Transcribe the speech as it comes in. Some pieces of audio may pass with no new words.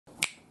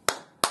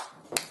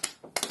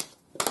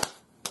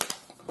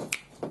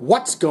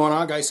What's going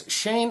on, guys?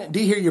 Shane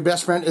D here, your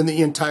best friend in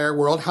the entire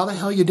world. How the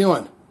hell you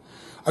doing?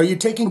 Are you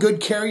taking good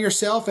care of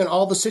yourself in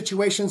all the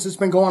situations that's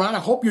been going on? I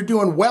hope you're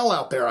doing well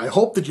out there. I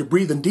hope that you're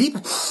breathing deep.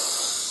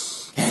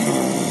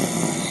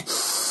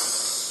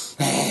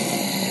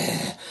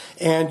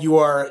 And you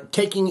are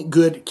taking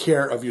good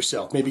care of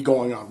yourself. Maybe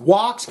going on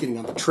walks, getting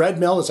on the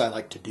treadmill, as I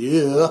like to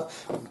do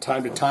from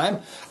time to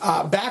time.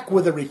 Back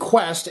with a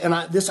request, and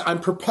I'm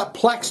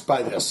perplexed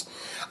by this.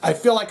 I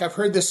feel like I've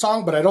heard this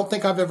song, but I don't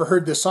think I've ever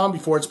heard this song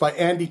before. It's by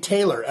Andy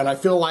Taylor, and I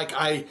feel like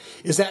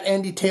is that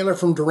Andy Taylor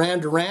from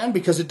Duran Duran?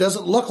 Because it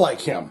doesn't look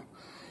like him.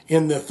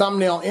 In the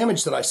thumbnail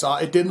image that I saw,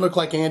 it didn't look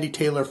like Andy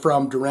Taylor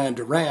from Duran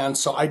Duran,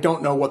 so I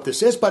don't know what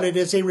this is, but it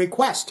is a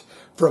request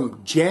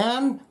from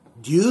Jan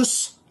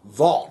Deuce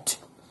Vault.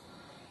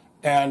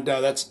 And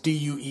that's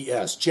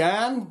D-U-E-S.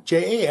 Jan,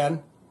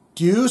 J-A-N,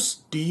 Deuce,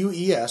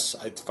 D-U-E-S,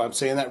 if I'm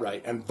saying that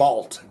right, and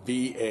Vault,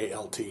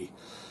 V-A-L-T.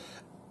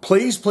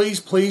 Please,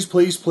 please, please,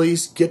 please,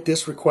 please get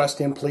this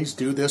request in. Please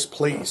do this,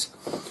 please.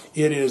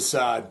 It is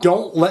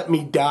Don't Let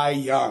Me Die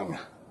Young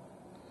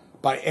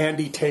by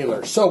Andy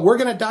Taylor. So we're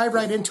going to dive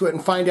right into it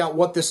and find out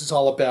what this is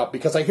all about,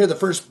 because I hear the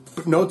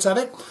first notes of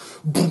it,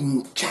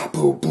 boom, cha,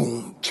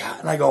 boom, cha,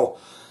 and I go,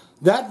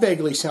 that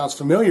vaguely sounds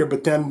familiar,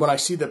 but then when I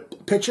see the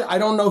picture, I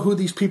don't know who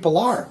these people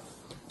are.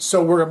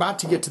 So we're about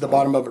to get to the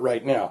bottom of it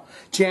right now.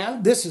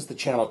 Jan, this is the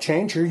channel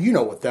changer. You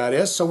know what that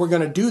is. So we're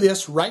going to do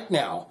this right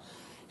now.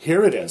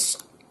 Here it is.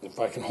 If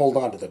I can hold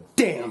on to the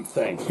damn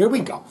thing. Here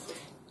we go.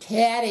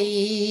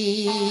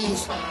 Teddies.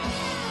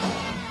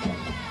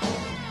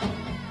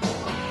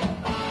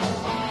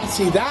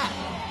 See that?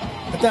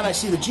 But then I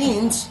see the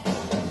jeans.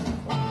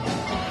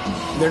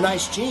 They're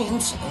nice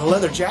jeans and a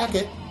leather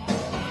jacket.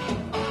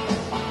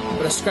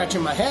 But a scratch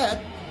in my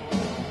head.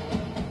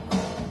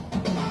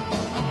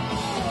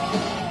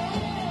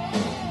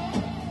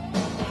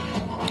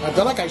 I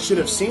feel like I should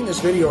have seen this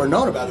video or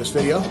known about this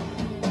video.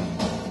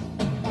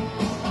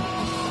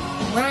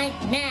 Right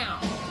now.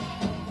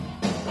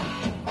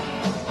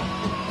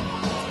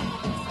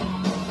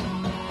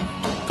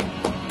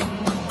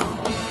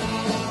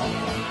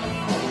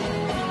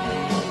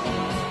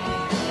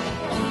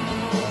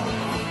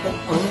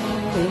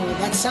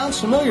 That sounds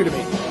familiar to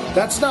me.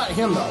 That's not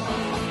him, though.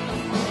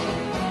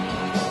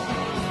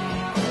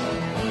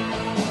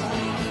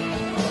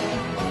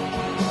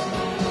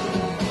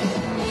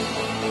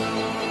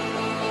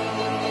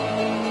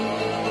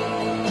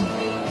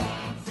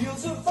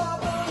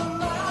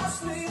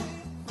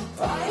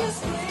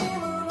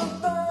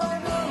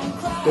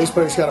 Bass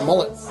player's got a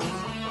mullet.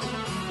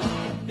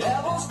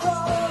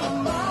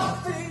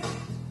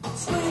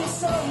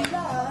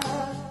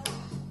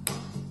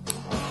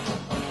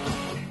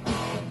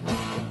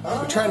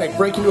 We're trying to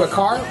break into a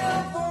car.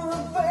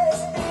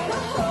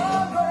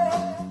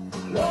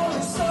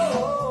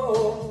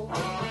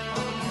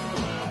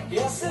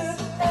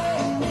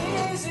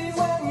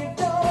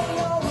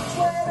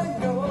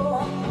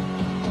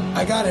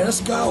 I got it.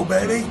 Let's go,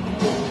 baby.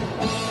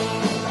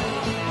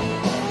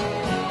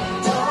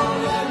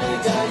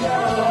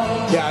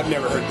 Yeah, I've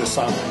never heard this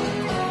song.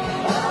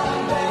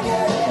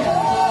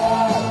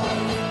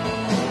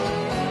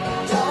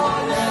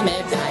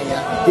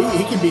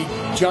 He could be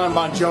John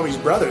Bon Jovi's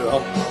brother,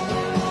 though.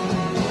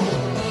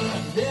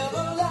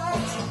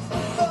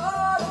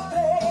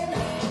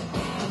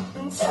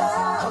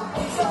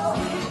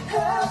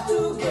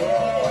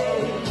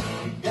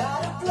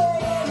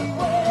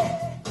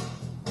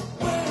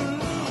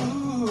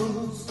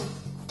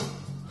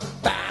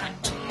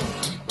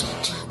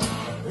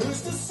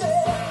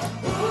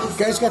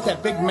 Guy's got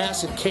that big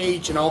massive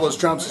cage and all those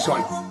drums is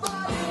going.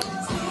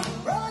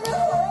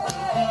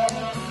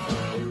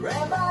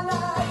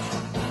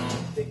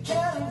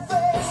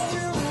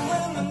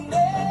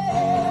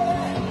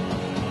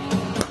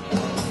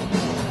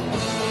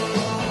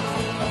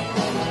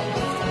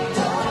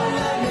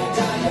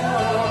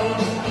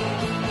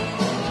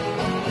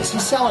 Is he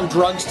selling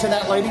drugs to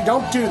that lady?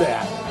 Don't do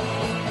that.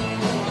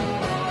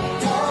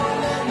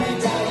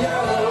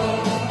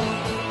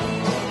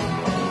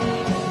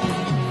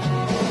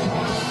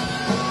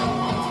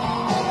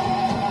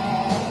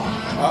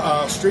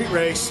 Uh-oh, street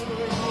race.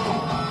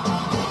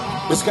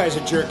 This guy's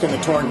a jerk in a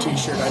torn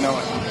t-shirt, I know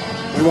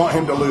it. We want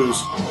him to lose.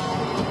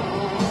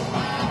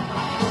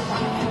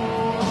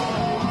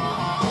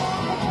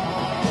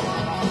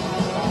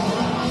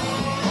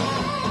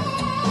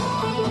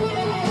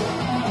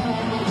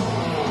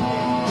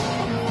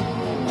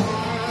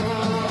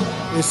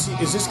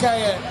 Is this guy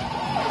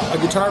a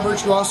guitar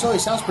virtuoso? He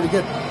sounds pretty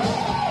good.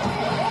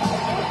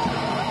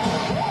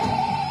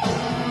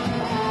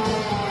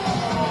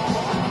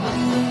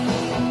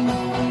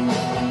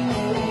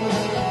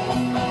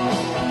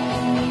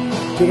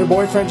 Did her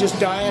boyfriend just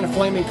die in a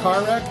flaming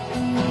car wreck?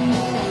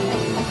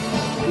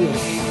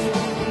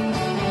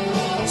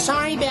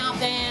 Sorry about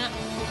that.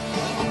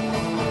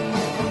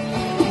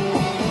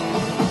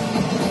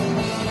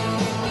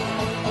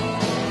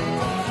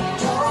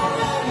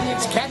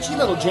 It's a catchy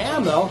little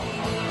jam, though.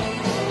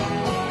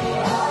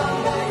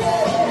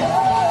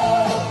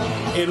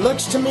 It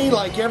looks to me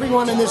like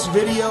everyone in this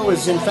video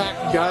is in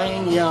fact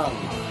dying young.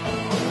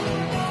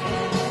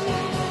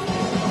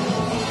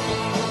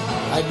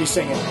 I'd be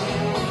singing,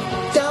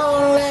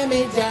 don't let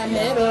me die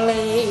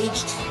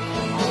middle-aged.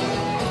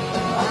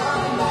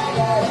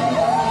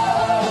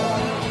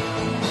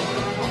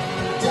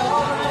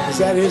 Is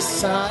that his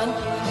son?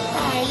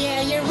 Oh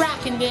yeah, you're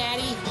rocking,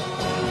 Daddy.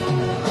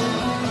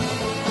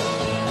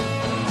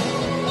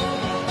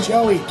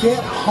 Joey,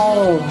 get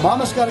home.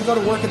 Mama's got to go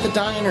to work at the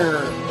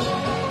diner.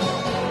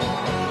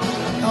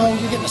 Oh,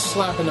 you're getting a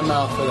slap in the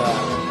mouth for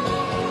that.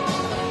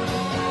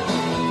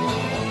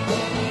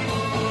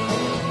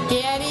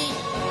 Daddy,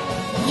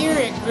 you're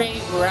a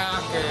great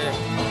rocker.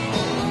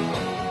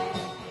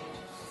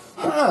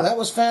 That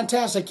was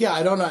fantastic. Yeah,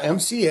 I don't know.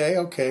 MCA,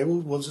 okay,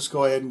 we'll just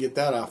go ahead and get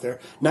that off there.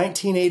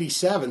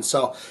 1987.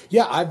 So,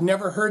 yeah, I've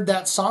never heard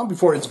that song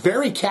before. It's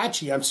very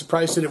catchy. I'm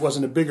surprised that it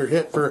wasn't a bigger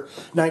hit for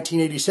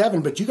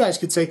 1987. But you guys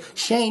could say,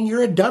 Shane,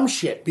 you're a dumb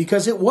shit,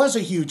 because it was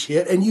a huge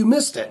hit and you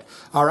missed it.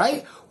 All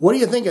right? What do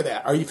you think of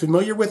that? Are you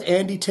familiar with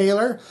Andy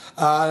Taylor?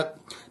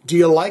 Do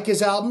you like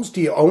his albums? Do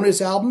you own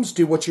his albums?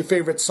 What's your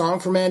favorite song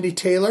from Andy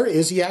Taylor?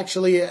 Is he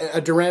actually a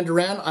Duran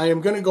Duran? I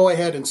am going to go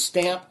ahead and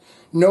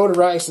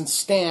notarize and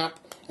stamp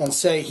and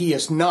say he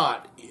is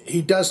not.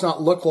 He does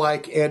not look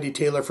like Andy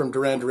Taylor from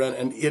Duran Duran,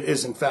 and it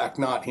is in fact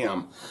not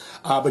him.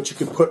 But you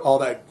can put all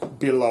that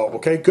below.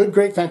 Okay, good,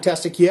 great,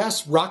 fantastic.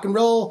 Yes, rock and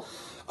roll,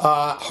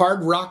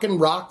 hard rock and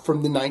rock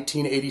from the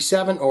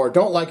 1987, or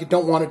don't like it,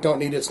 don't want it, don't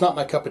need it. It's not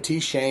my cup of tea,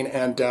 Shane,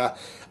 and I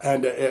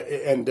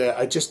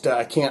just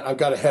I can't. I've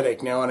got a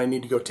headache now, and I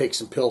need to go take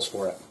some pills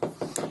for it.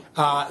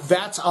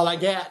 That's all I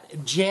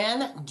got.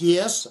 Jan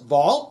Diaz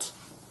Vault.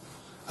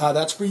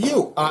 That's for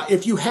you.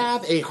 If you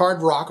have a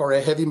hard rock or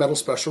a heavy metal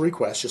special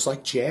request, just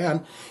like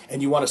Jan,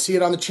 and you want to see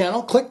it on the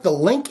channel, click the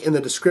link in the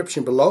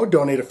description below.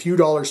 Donate a few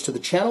dollars to the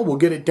channel. We'll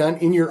get it done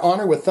in your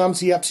honor with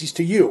thumbsy-upsies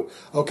to you.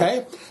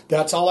 Okay?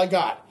 That's all I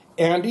got.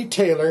 Andy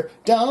Taylor,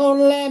 don't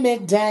let me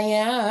die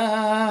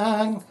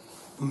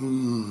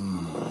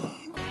young.